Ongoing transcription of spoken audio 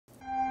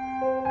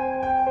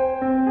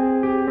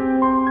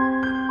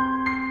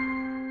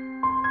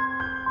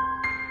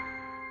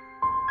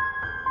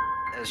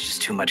There's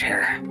just too much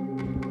hair.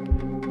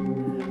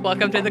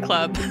 Welcome to the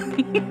club.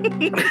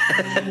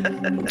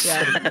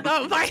 Yeah.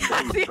 Oh my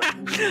God! Yeah.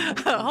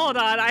 Hold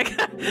on.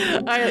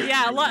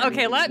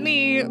 Okay. Let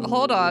me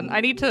hold on.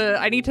 I need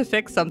to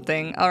fix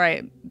something. All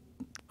right.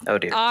 Oh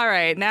dear. All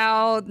right.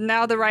 Now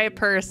the right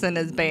person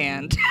is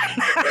banned.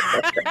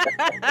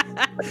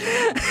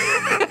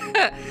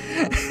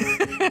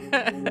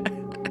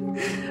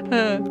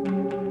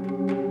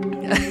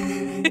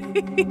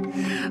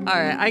 All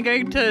right. I'm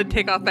going to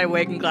take off my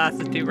wig and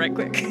glasses too, right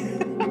quick.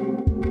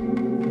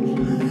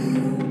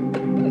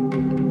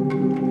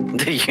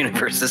 The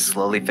universe is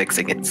slowly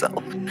fixing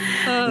itself.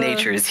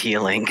 Nature is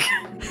healing.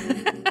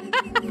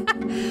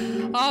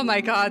 Oh my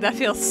God, that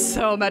feels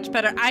so much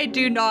better. I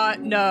do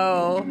not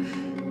know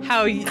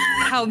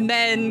how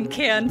men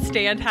can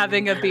stand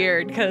having a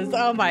beard, because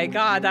oh my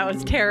God, that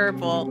was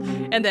terrible.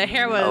 And the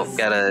hair was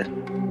the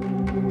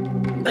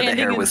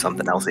hair was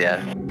something else,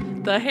 yeah.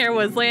 The hair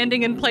was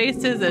landing in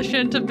places it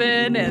shouldn't have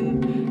been,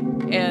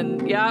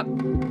 and yep.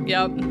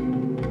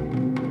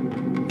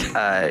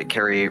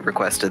 Carrie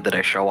requested that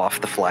I show off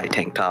the fly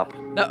tank top.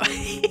 No.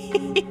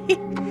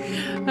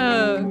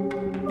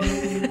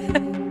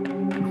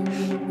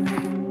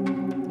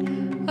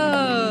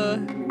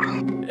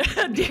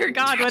 Dear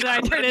God, what did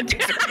I turn into?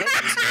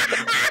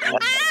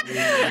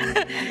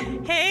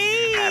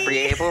 Hey! Happy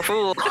April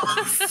Fools!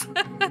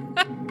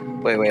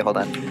 Wait, hold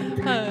on.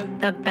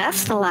 The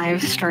best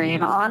live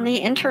stream on the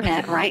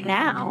internet right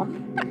now.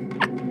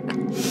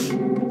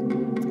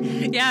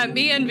 Yeah,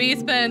 me and V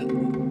spent...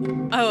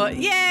 Oh,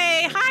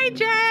 yay! Hi,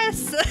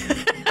 Jess!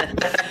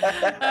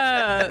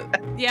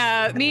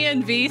 Yeah, me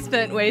and V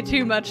spent way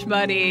too much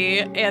money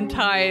and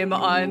time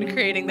on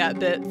creating that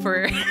bit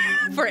for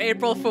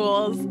April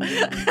Fools.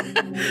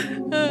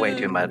 Way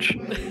too much.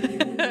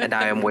 And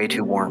I am way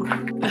too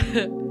warm.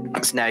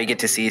 So now you get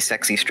to see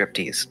sexy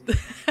striptease.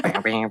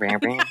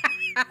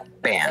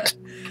 Banned.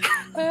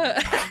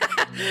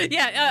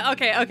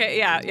 Okay,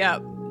 yeah.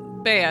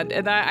 Banned.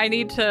 And I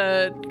need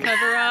to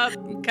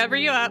cover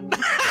you up.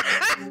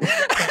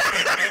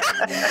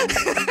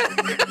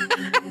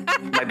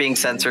 Am I being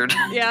censored?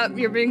 Yeah,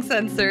 you're being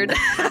censored.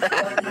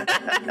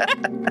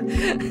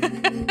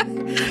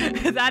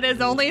 That is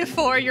only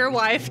for your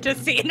wife to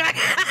see.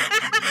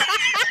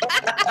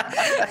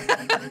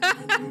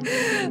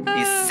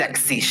 These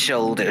sexy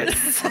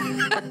shoulders.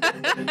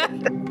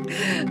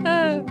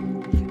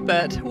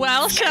 But,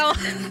 well, shall...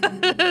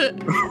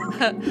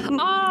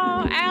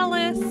 Oh,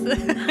 Alice.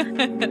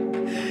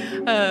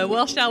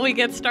 Well, shall we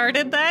get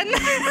started then?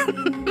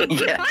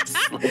 Yes,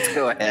 let's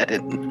go ahead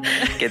and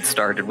get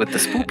started with the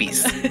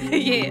spoopies.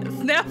 Yes,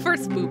 now for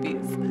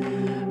spoopies.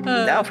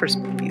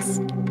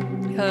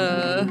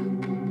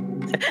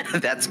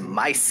 That's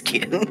my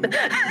skin.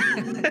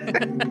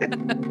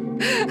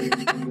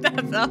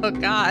 That's, oh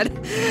God.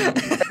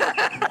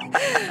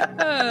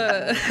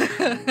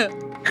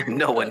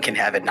 No one can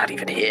have it, not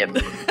even him.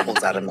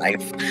 Pulls out a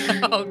knife.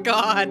 Oh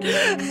God.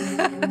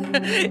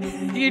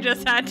 You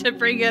just had to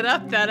bring it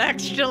up that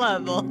extra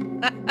level.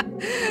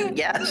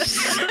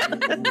 Yes.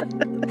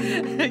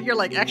 You're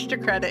like, extra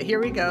credit, here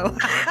we go.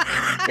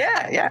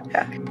 Yeah.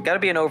 Gotta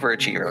be an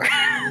overachiever.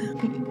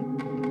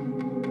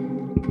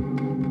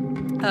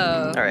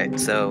 All right,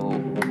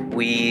 so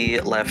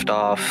we left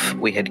off,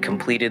 we had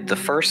completed the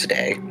first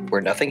day where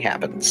nothing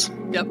happens.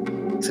 Yep.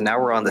 So now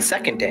we're on the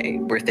second day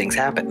where things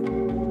happen.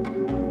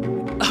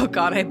 Oh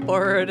God, I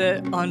borrowed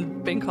it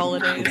on bank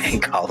holidays.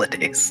 Bank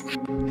holidays.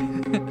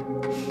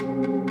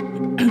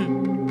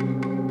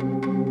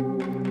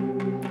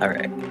 All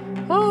right.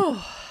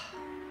 Oh.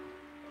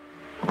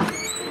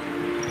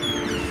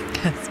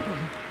 That's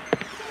fun.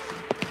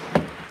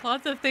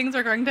 Lots of things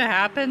are going to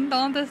happen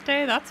on this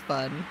day. That's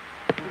fun.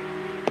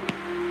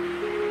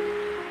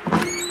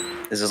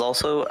 This is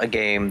also a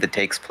game that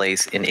takes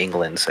place in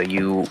England, so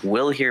you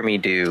will hear me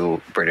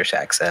do British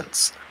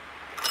accents.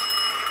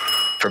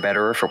 For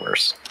better or for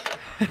worse.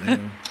 Michael,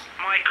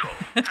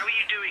 how are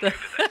you doing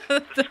over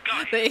there?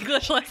 The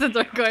English lessons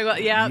are going well.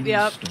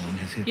 Yep.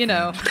 You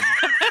know.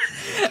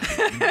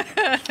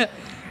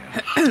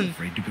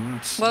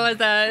 What was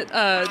that?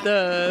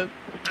 The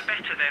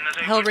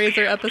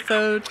Hellraiser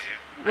episode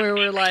where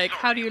we're like,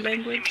 how do you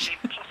language?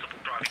 Even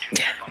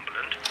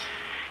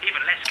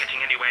less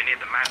getting anywhere near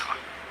the manor.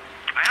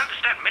 I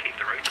understand many of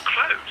the roads are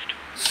closed.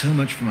 So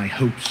much for my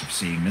hopes of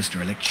seeing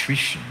Mr.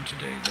 Electrician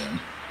today,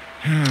 then.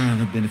 Ah,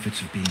 the benefits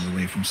of being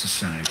away from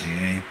society,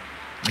 eh?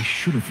 I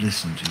should have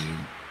listened to you.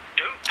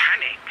 Don't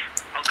panic.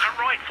 I'll come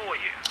right for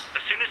you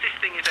as soon as this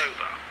thing is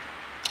over.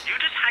 You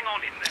just hang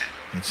on in there.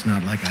 It's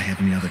not like I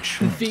have any other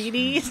choice.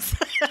 Beanies?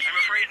 I'm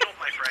afraid not,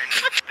 my friend.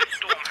 This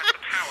storm has the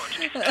power to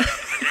disturb.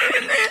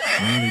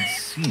 Well, it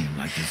seemed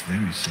like this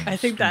very same I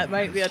think that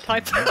might be a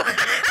typo.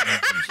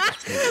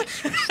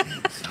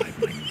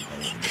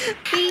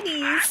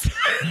 Beanies.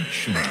 Not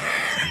sure. I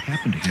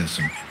happened to hear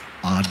some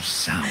odd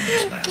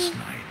sounds last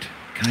night.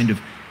 Kind of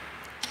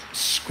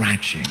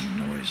scratching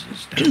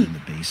noises down in the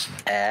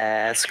basement.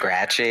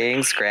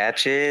 Scratches.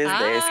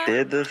 They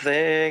did the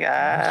thing.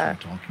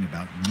 Unless we're talking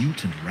about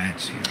mutant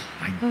rats here,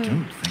 I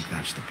don't think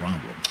that's the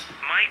problem.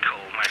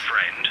 Michael, my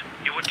friend,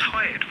 you were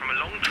tired from a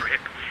long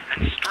trip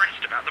and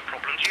stressed about the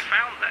problems you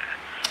found there.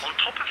 On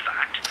top of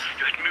that,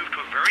 you had moved to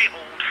a very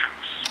old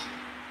house.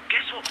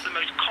 Guess what's the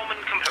most common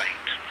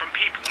complaint from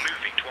people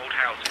moving to old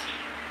houses?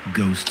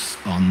 Ghosts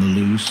on the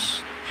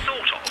loose?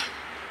 Sort of.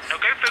 Now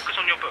go focus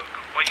on your book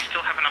while you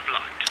still have enough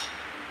light.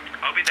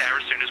 I'll be there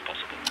as soon as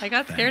possible. I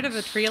got scared of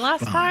a tree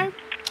last time?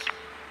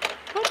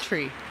 What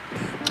tree?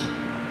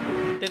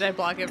 Did I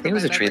block it? I think it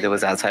was a tree that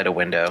was outside a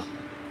window.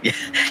 Yeah,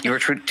 you were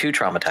too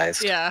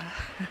traumatized. Yeah.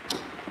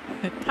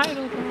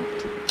 Title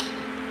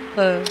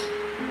blocked.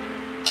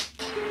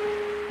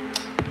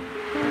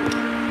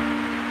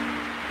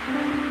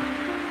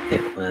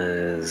 It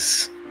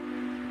was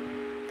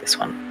this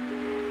one.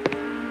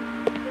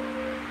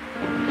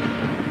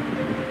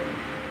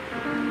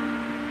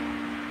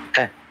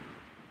 Okay.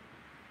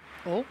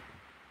 Oh.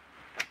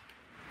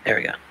 There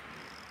we go.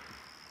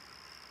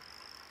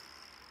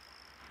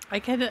 I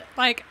can,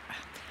 like,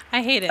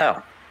 I hate it.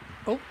 Oh.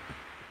 Oh.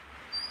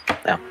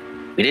 No.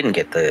 We didn't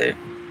get the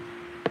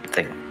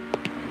thing.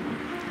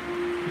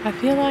 I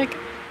feel like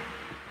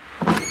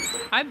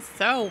I'm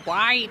so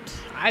white.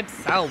 I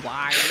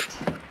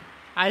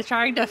was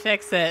trying to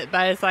fix it,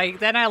 but it's like,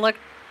 then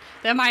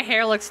my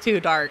hair looks too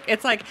dark.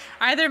 It's like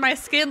either my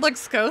skin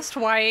looks ghost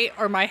white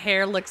or my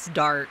hair looks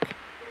dark.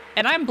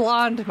 And I'm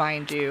blonde,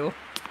 mind you.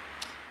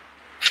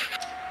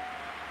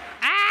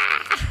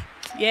 Ah!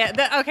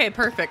 Yeah, okay,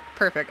 perfect.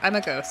 I'm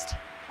a ghost.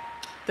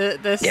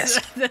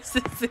 Yes. This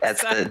is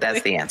exactly...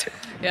 That's the answer.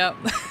 Yep.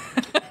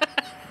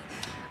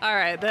 All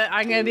right,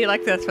 I'm gonna be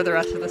like this for the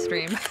rest of the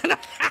stream.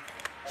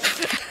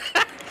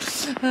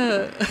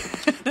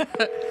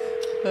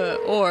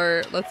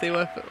 Or let's see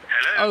what.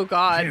 Hello? Oh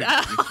God!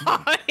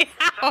 Here,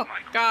 Oh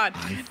God!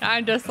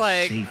 I'm just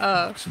like. Safe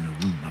box in a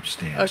room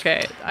upstairs.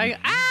 Okay.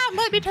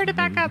 Let me turn it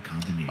back up.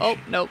 Oh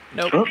nope.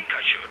 I think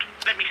I should.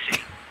 Let me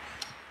see.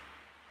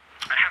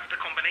 I have the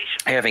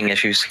combination. Are you having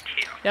issues? Right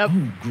here. Yep.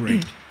 Oh,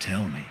 great.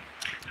 Tell me.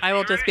 I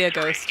will just be a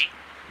ghost.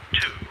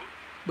 2.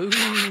 Boo. 1.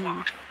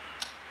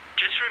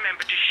 Just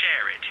remember to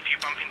share it if you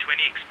bump into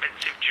any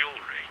expensive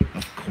jewelry.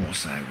 Of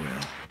course I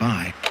will.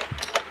 Bye.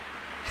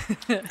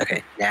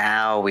 Okay,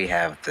 now we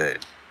have the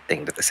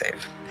thing to the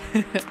save.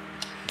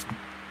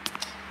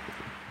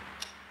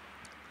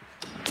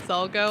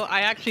 Solgo,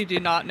 I actually do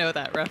not know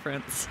that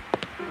reference.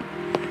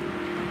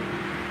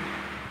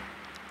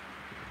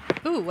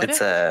 Ooh, what It's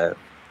if... a.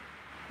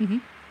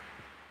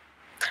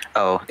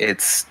 Oh,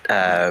 it's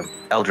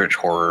eldritch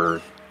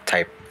horror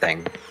type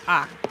thing.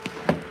 Ah.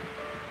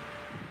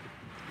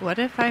 What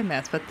if I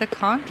mess with the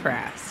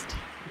contrast?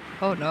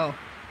 Oh no.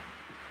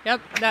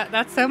 Yep,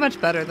 that's so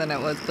much better than it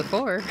was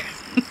before.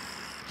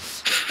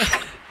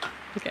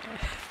 Okay.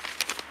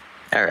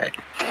 All right.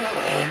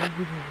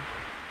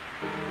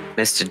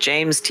 Mr.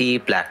 James T.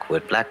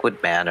 Blackwood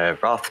Manor,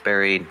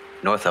 Rothbury,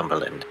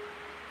 Northumberland.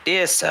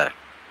 Dear Sir,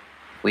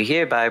 we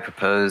hereby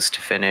propose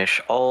to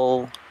finish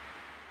all...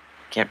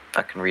 Can't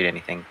fucking read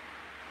anything.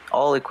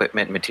 All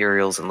equipment,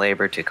 materials, and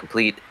labor to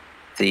complete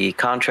the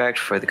contract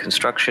for the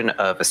construction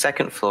of a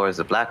second floor of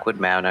the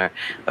Blackwood Manor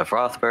of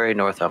Rothbury,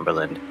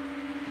 Northumberland,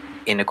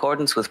 in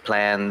accordance with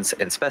plans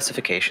and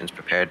specifications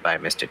prepared by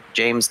Mr.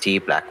 James T.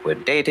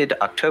 Blackwood, dated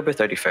October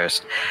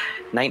 31st,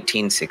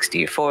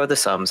 1960, for the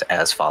sums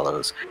as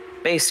follows.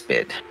 Base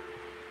bid.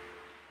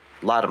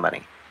 A lot of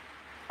money.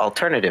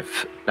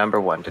 Alternative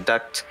number 1,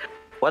 deduct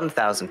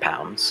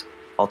 £1,000.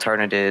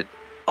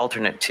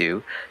 Alternate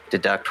 2,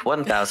 deduct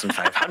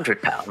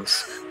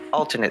 £1,500.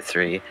 Alternate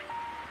 3,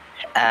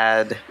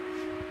 add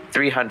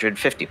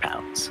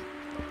 £350.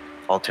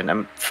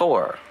 Alternate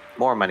 4,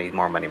 more money.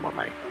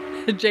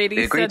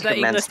 JD said that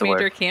English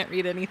major can't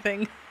read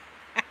anything.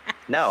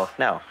 No.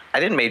 I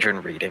didn't major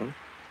in reading.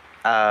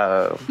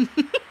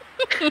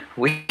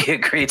 We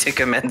agree to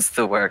commence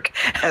the work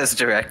as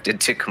directed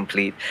to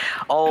complete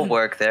all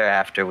work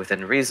thereafter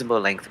within a reasonable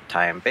length of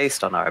time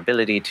based on our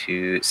ability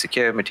to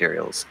secure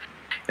materials.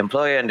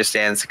 Employer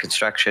understands the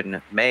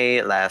construction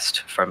may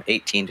last from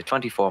 18 to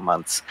 24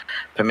 months.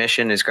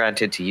 Permission is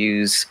granted to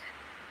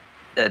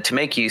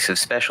make use of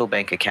special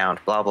bank account,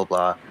 blah, blah,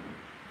 blah,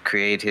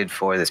 created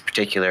for this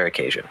particular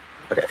occasion.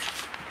 Okay.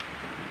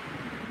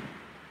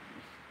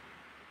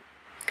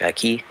 Got a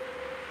key?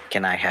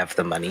 Can I have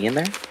the money in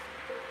there?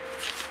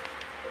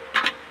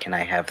 Can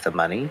I have the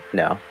money?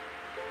 No.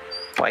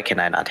 Why can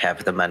I not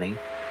have the money?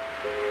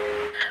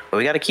 Well,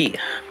 we got a key.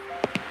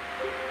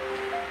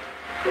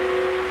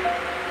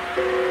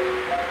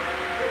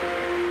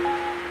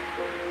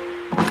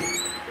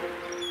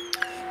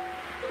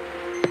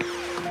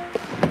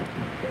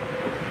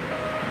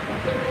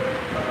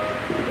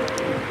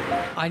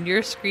 On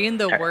your screen,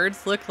 the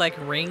words look like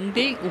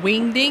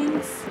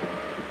wingdings.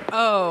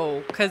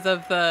 Oh, because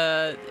of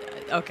the...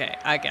 Okay,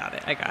 I got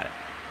it.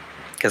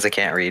 Because I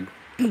can't read.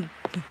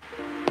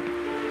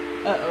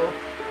 Uh-oh.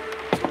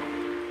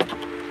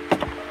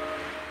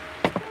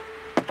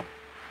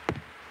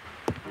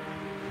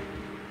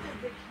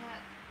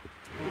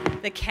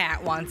 The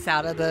cat wants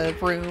out of the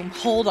room.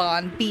 Hold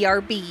on,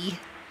 BRB.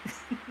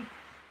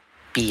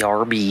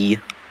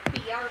 BRB.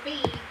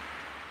 BRB.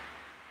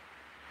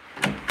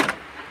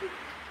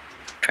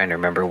 Trying to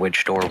remember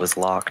which door was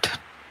locked.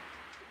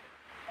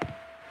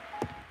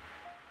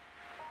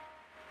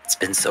 It's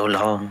been so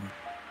long.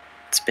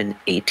 It's been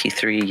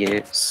 83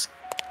 years.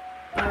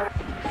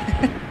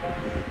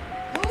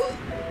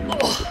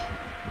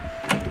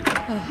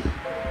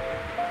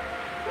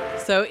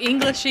 So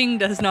Englishing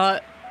does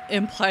not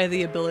imply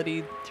the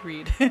ability to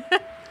read.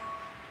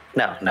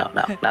 No, not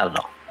at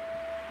all.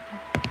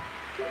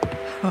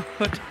 Oh,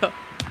 no.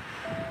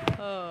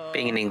 Oh.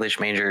 Being an English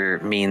major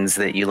means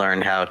that you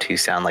learn how to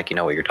sound like you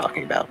know what you're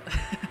talking about.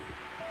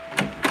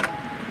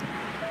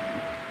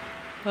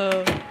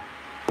 Oh.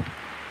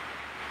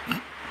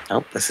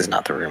 Nope, this is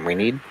not the room we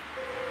need.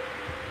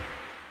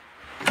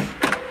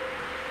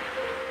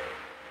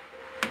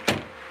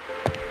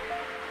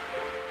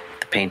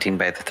 The painting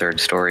by the third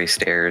story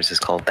stairs is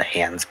called The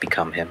Hands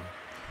Become Him.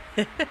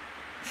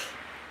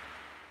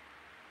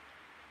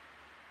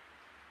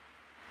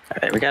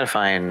 Alright, we gotta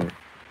find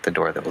the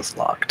door that was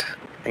locked.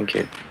 Thank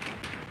you.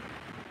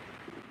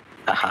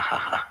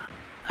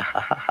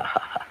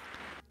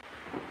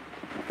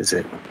 Is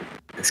it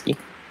this key?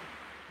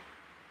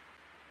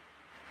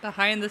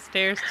 Behind the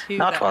stairs to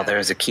Not that while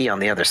there's a key on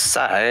the other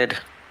side.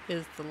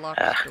 is the locked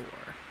door.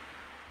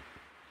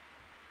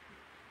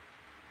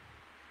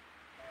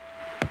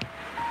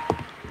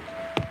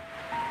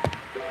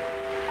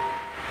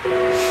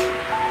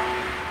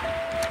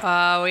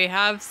 We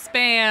have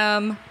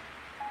spam.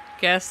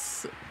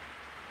 Guess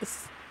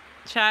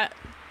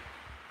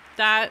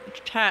that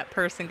chat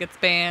person gets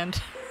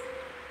banned.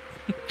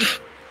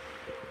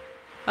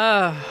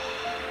 Oh.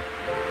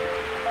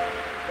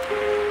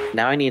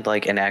 Now I need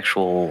like an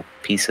actual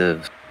piece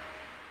of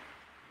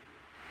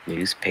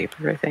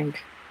newspaper, I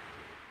think.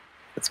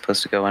 That's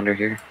supposed to go under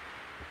here.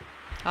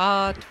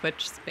 Ah,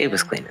 Twitch spam. It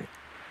was cleaning.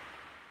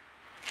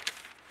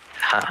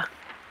 Ha.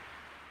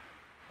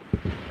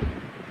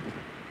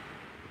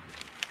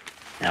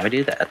 Now we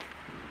do that.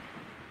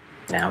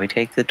 Now we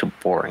take the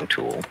boring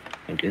tool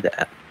and do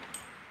that.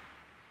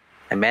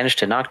 I managed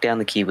to knock down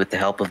the key with the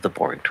help of the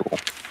boring tool.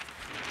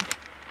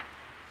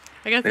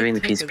 I guess Moving the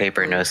piece of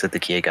paper, noticed that the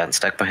key had gotten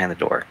stuck behind the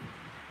door.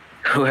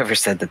 Whoever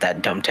said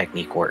that dumb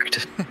technique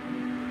worked?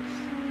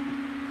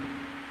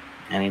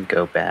 I need to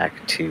go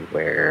back to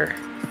where...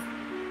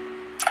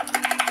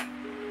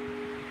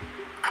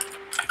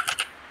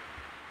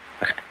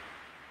 Okay.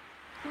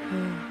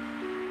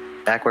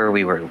 Back where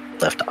we were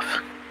left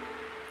off.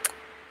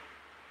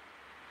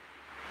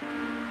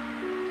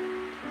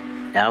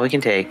 Now we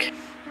can take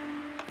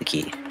the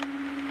key.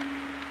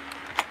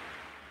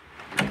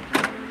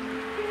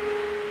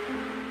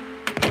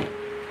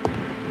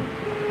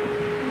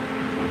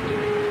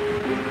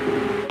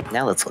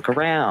 Now let's look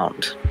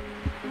around.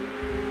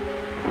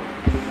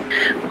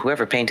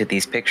 Whoever painted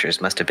these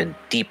pictures must have been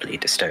deeply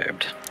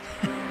disturbed.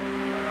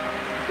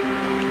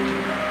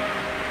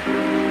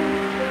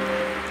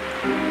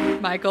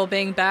 Michael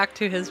being back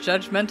to his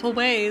judgmental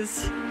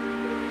ways.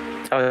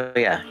 Oh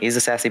yeah, he's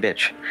a sassy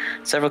bitch.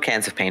 Several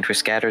cans of paint were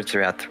scattered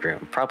throughout the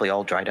room, probably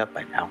all dried up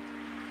by now.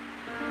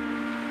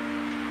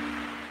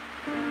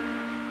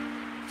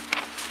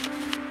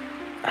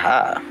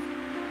 Aha.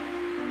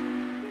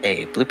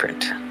 A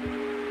blueprint.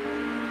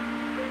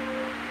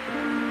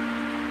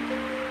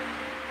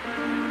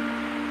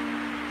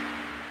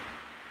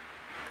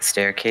 The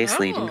staircase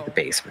leading to the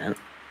basement.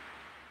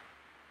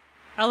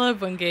 I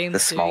love when games The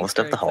do smallest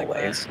of the Easter eggs like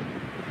hallways.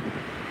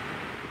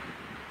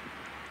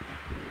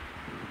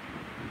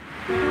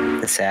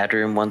 The sad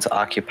room once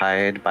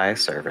occupied by a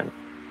servant.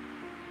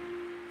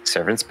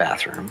 Servant's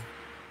bathroom.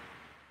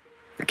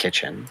 The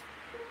kitchen.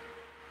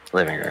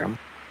 Living room.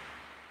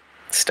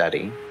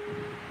 Study.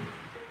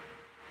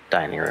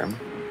 Dining room.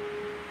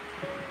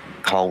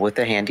 Hall with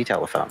a handy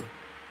telephone.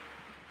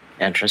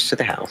 Entrance to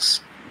the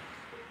house.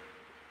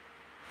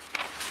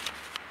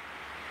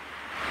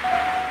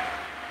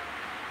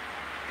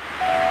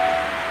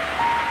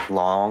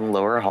 Long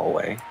lower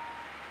hallway.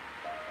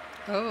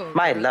 that. Oh.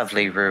 My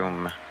lovely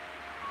room.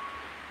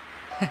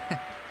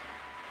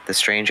 The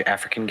strange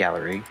African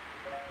gallery.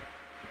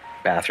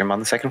 Bathroom on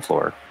the second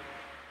floor.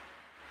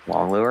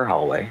 Long lower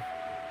hallway.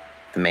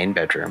 The main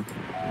bedroom.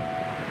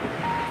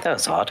 That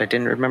was odd. I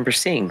didn't remember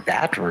seeing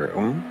that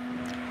room.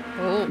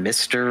 Oh.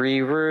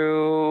 Mystery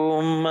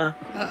room.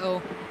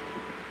 Uh-oh.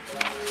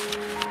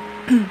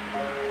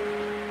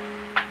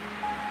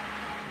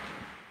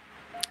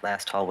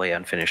 Last hallway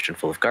unfinished and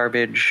full of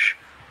garbage.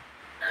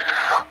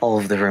 All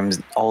of the rooms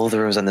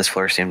on this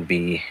floor seem to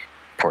be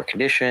poor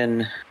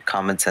condition.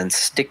 Common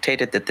sense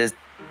dictated that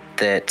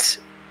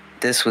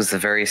this was the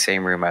very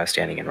same room I was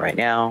standing in right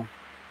now.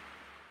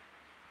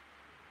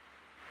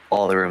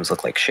 All the rooms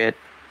look like shit.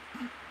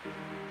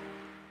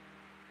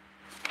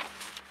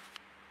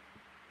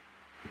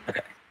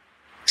 Okay.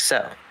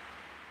 So,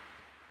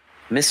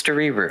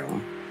 mystery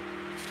room.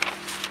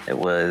 It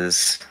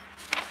was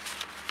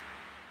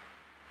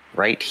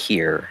right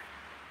here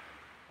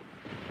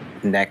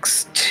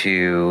next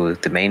to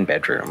the main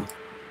bedroom.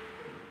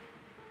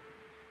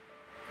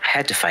 I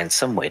had to find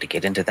some way to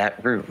get into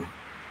that room.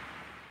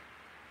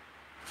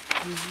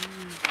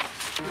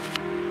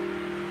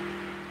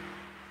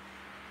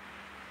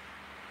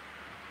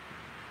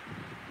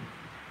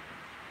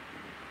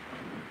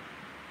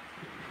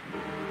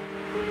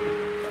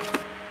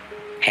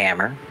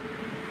 Hammer.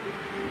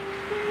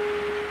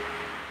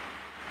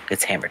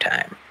 It's hammer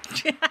time.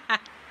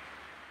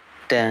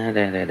 Da,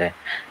 da, da, da,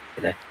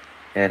 da,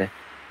 da, da.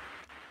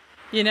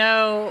 You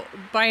know,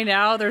 by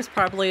now there's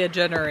probably a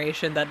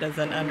generation that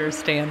doesn't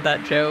understand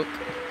that joke.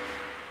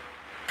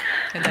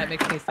 And that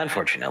makes me sad.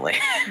 Unfortunately.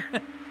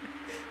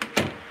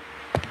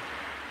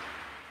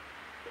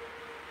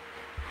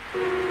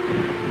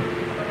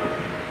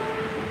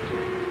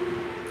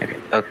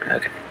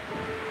 Okay.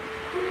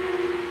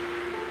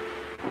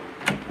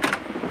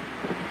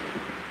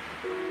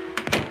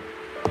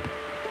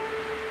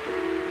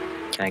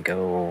 Can I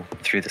go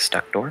through the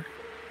stuck door?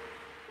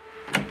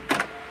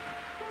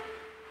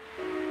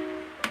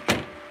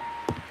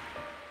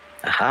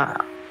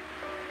 Aha.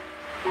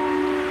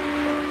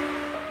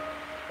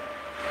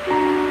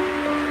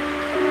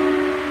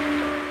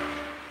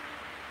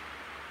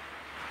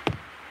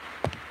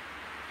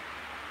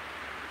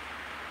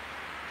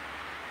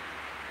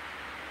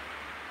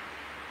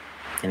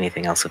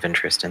 Anything else of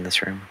interest in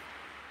this room?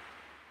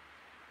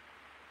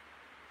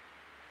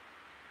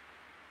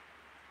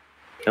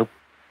 Nope.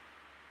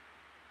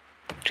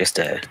 Just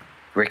a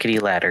rickety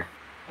ladder.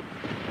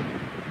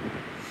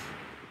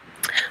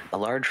 A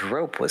large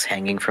rope was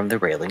hanging from the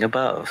railing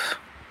above.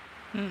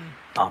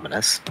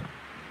 Ominous.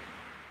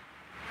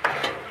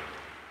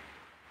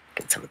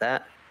 Get some of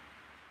that.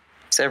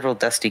 Several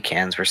dusty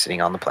cans were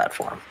sitting on the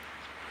platform.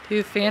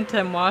 To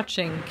Phantom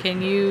watching,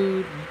 can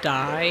you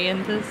die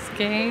in this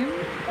game?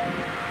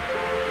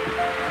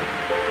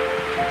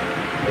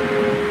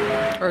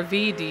 Or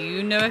V, do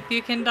you know if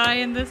you can die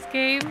in this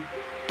game?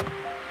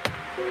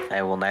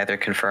 I will neither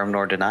confirm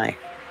nor deny.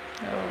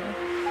 Oh.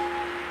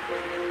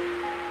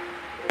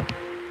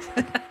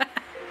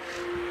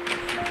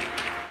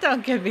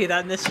 Don't give me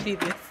that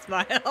mischievous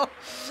smile.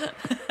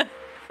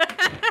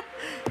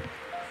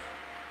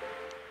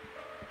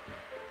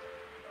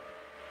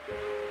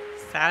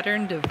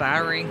 Saturn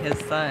devouring his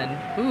son.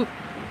 Ooh.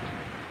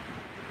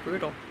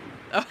 Brutal.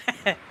 Oh,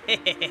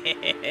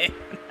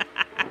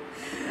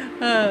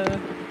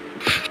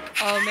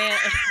 oh man.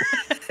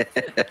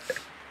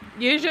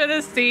 You should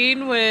have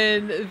seen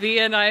when V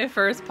and I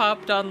first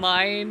popped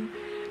online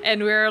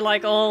and we were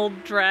like all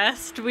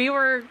dressed. We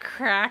were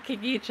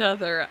cracking each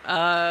other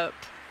up.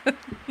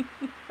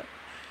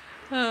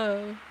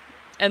 Oh.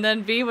 And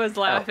then V was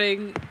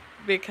laughing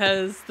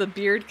because the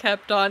beard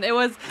kept on.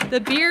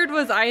 The beard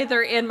was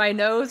either in my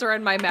nose or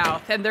in my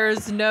mouth, and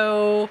there's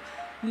no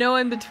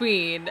in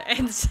between.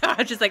 And so I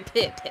was just like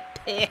pit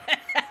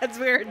as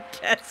we were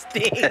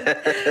testing.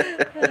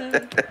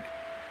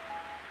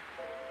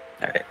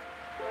 All right.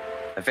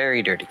 A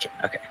very dirty kid.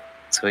 Okay.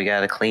 So we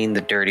gotta clean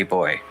the dirty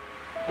boy.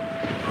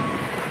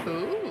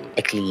 Ooh.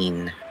 A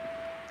clean.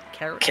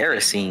 Kerosene.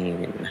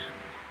 Kerosene.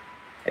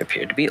 There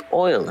appeared to be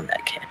oil in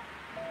that can.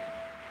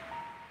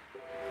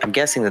 I'm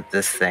guessing that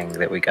this thing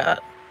that we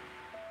got.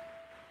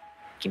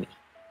 Gimme.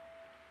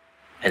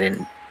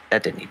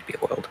 That didn't need to be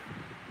oiled.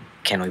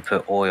 Can we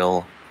put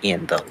oil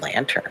in the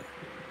lantern?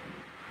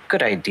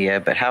 Good idea,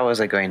 but how was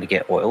I going to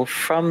get oil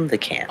from the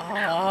can?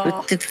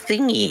 With the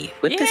thingy.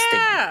 With this thing.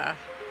 Yeah.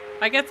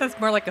 I guess that's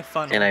more like a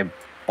funnel. And I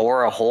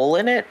bore a hole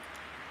in it?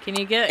 Can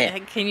you get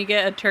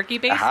a turkey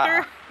baster?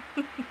 Aha.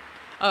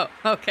 Oh,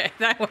 okay.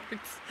 That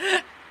works.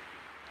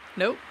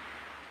 Nope.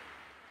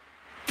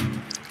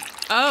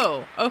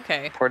 Oh,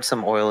 okay. Poured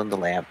some oil in the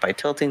lamp by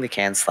tilting the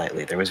can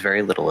slightly. There was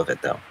very little of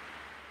it, though.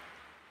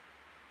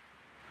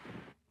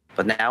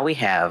 But now we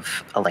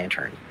have a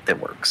lantern that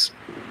works.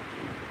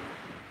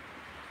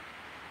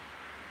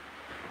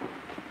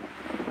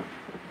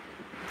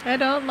 I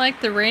don't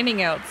like the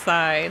raining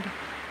outside.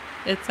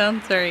 It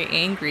sounds very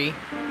angry.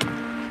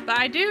 But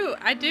I do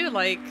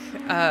like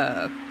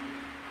the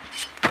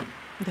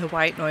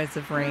white noise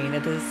of rain.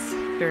 It is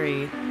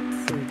very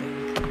soothing.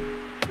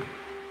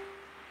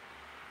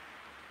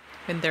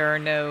 And there are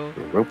no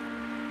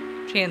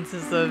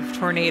chances of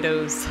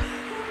tornadoes.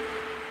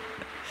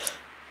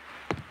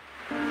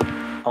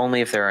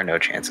 Only if there are no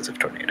chances of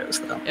tornadoes,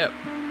 though. Yep.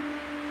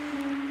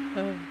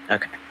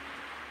 Okay.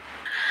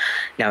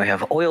 Now we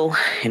have oil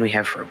and we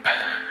have rope.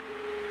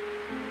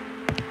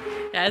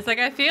 Yeah, it's like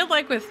I feel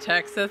like with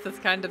Texas, it's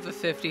kind of a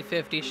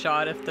 50-50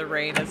 shot if the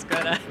rain is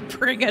gonna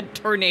bring a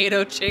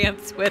tornado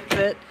chance with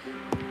it.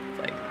 It's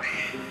like,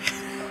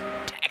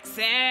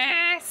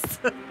 Texas!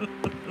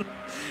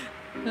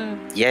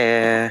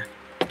 Yeah.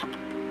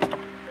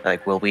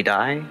 Like, will we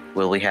die?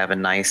 Will we have a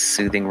nice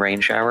soothing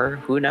rain shower?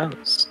 Who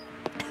knows?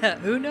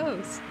 Who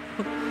knows?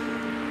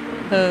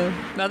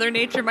 Mother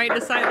Nature might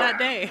decide that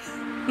day.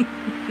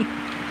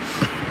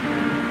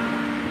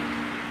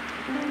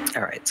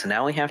 All right, so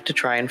now we have to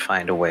try and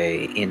find a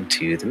way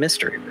into the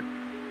mystery room.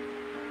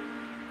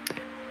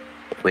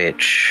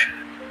 Which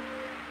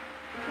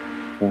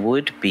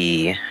would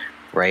be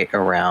right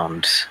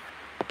around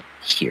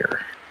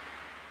here.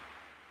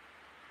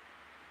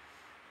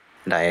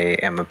 And I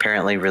am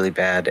apparently really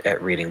bad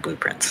at reading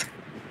blueprints.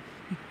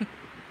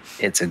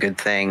 It's a good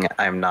thing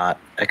I'm not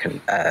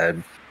a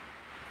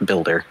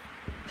builder.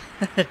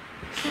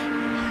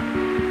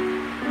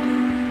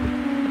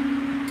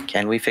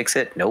 Can we fix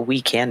it? No,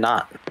 we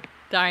cannot.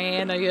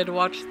 Diana, you had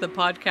watched the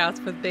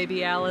podcast with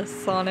baby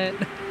Alice on it.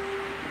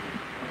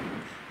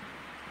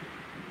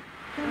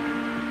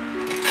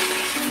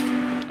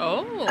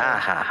 Oh,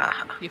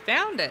 you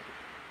found it.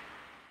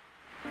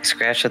 I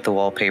scratched at the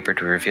wallpaper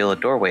to reveal a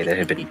doorway that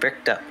had been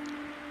bricked up.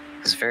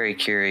 I was very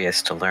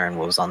curious to learn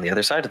what was on the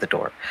other side of the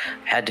door.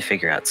 I had to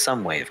figure out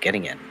some way of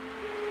getting in.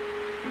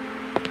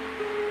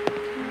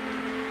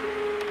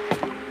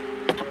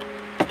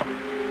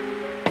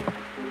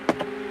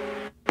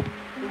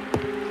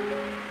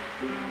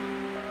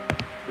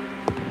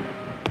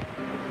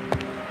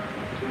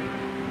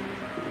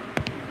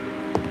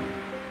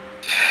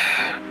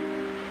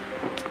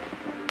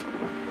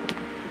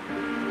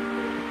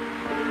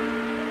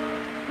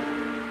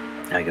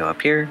 I go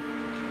up here,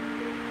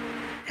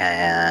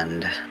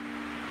 and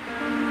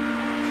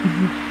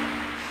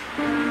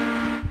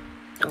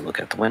I'll look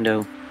out the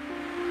window.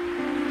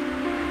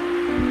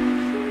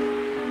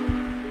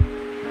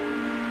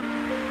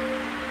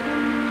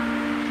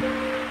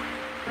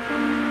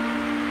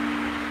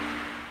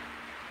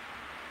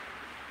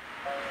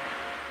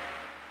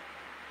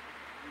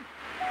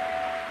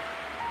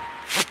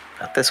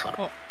 Not this one.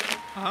 Oh.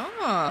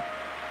 Ah.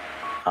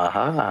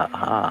 Aha,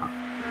 aha.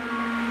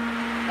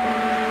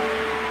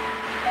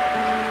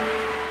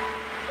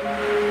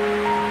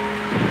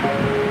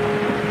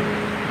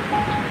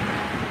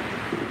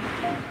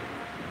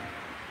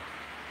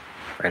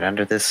 Right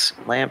under this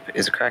lamp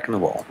is a crack in the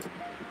wall.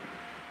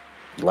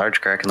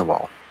 Large crack in the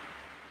wall.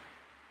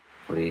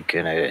 We're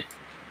gonna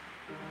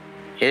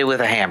hit it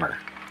with a hammer.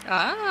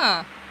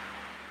 Ah.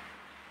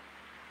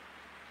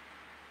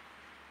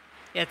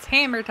 It's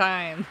hammer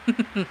time.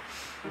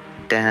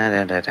 Da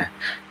da da da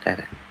da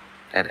da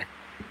da da.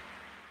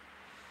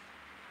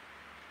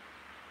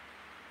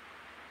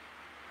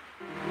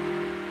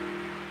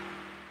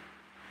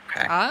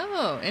 Okay.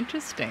 Oh,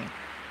 interesting.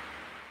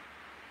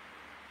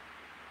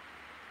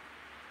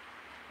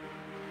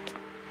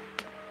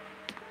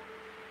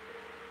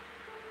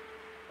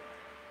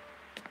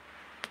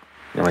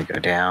 Then we go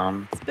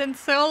down. It's been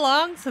so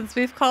long since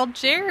we've called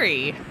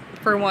Jerry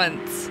for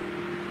once.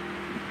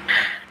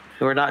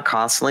 We're not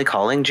constantly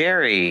calling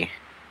Jerry.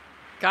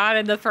 God,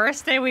 and the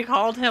first day we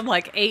called him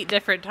like 8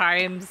 different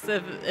times.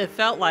 It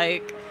felt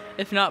like,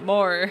 if not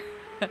more.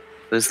 It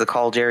was the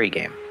Call Jerry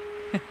game.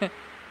 Yeah,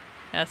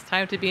 it's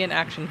time to be an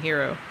action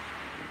hero.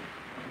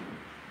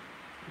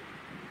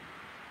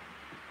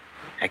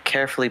 I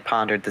carefully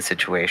pondered the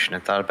situation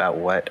and thought about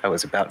what I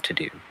was about to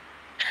do.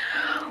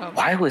 Oh.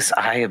 Why was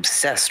I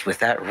obsessed with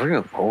that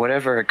room, or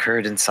whatever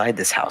occurred inside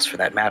this house for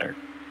that matter?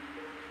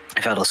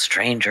 I felt a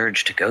strange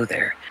urge to go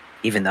there,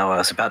 even though I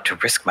was about to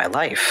risk my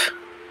life.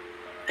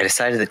 I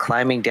decided that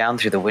climbing down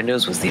through the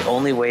windows was the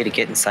only way to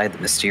get inside the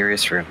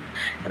mysterious room,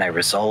 and I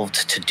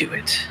resolved to do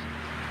it.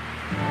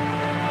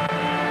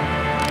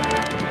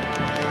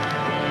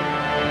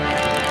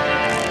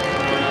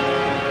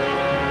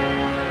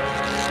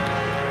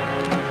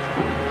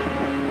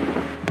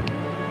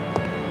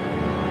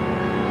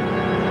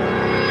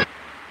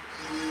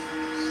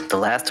 The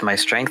last of my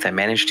strength, I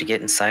managed to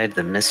get inside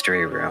the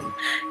mystery room,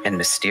 and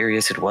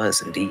mysterious it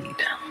was indeed.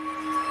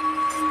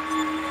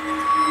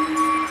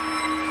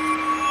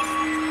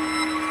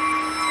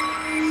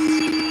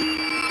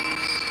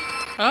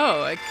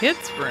 Oh, a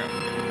kid's room.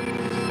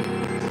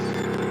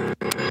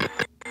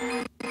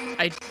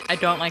 I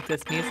don't like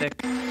this music.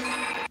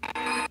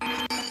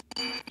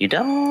 You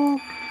don't?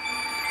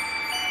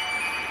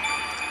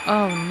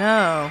 Oh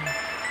no.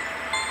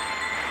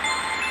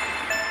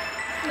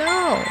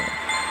 No.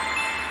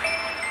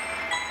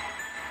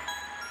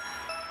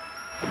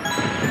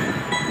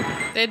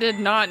 They did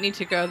not need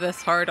to go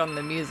this hard on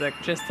the music,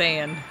 just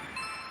saying.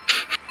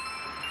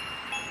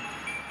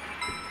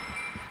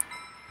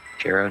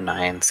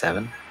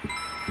 097.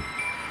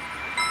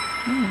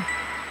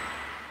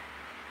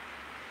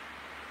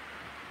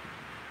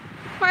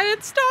 Why did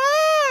it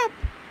stop?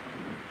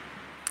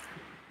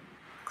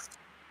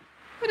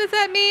 What does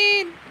that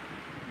mean?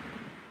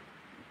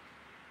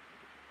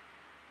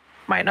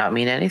 Might not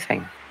mean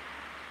anything.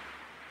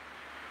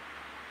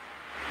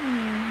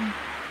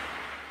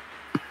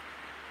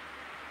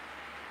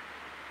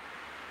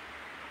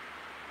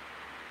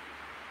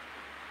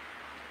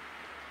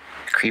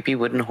 The creepy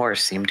wooden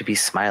horse seemed to be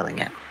smiling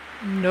at me.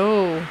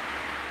 No.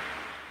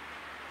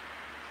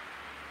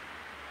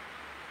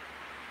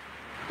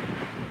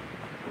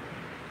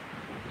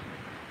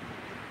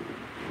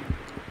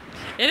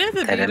 It is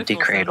a That empty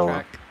beautiful cradle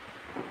soundtrack.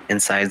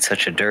 inside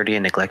such a dirty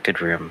and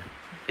neglected room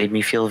made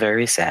me feel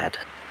very sad.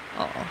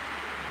 Aw.